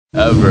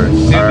ever.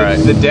 Dude, all right.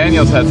 The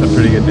Daniels had some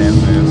pretty good dance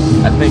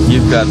moves. I think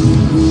you've got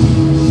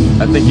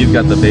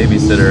the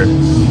babysitter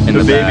in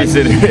the bag.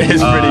 Babysitter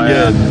is pretty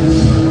good.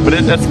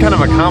 But that's kind of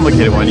a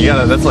complicated one.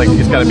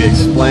 It's gotta be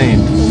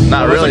explained.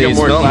 Not really, like he's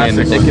filming.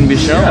 It can be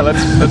shown. Yeah,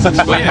 let's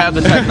explain. We have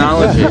the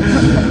technology.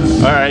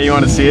 All right, you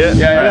want to see it?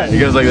 Yeah, All right, it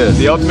goes like this.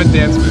 The ultimate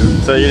dance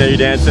move. So you're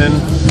dancing.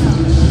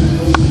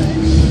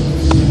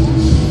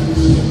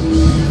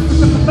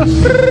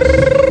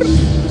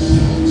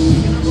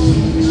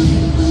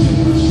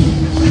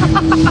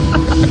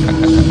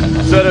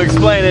 So to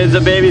explain it, it's a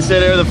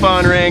babysitter, the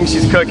phone rings,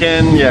 she's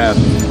cooking, yeah.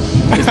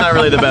 It's not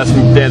really the best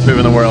dance move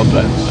in the world,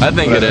 but I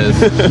think it is.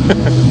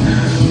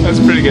 That's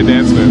a pretty good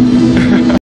dance move.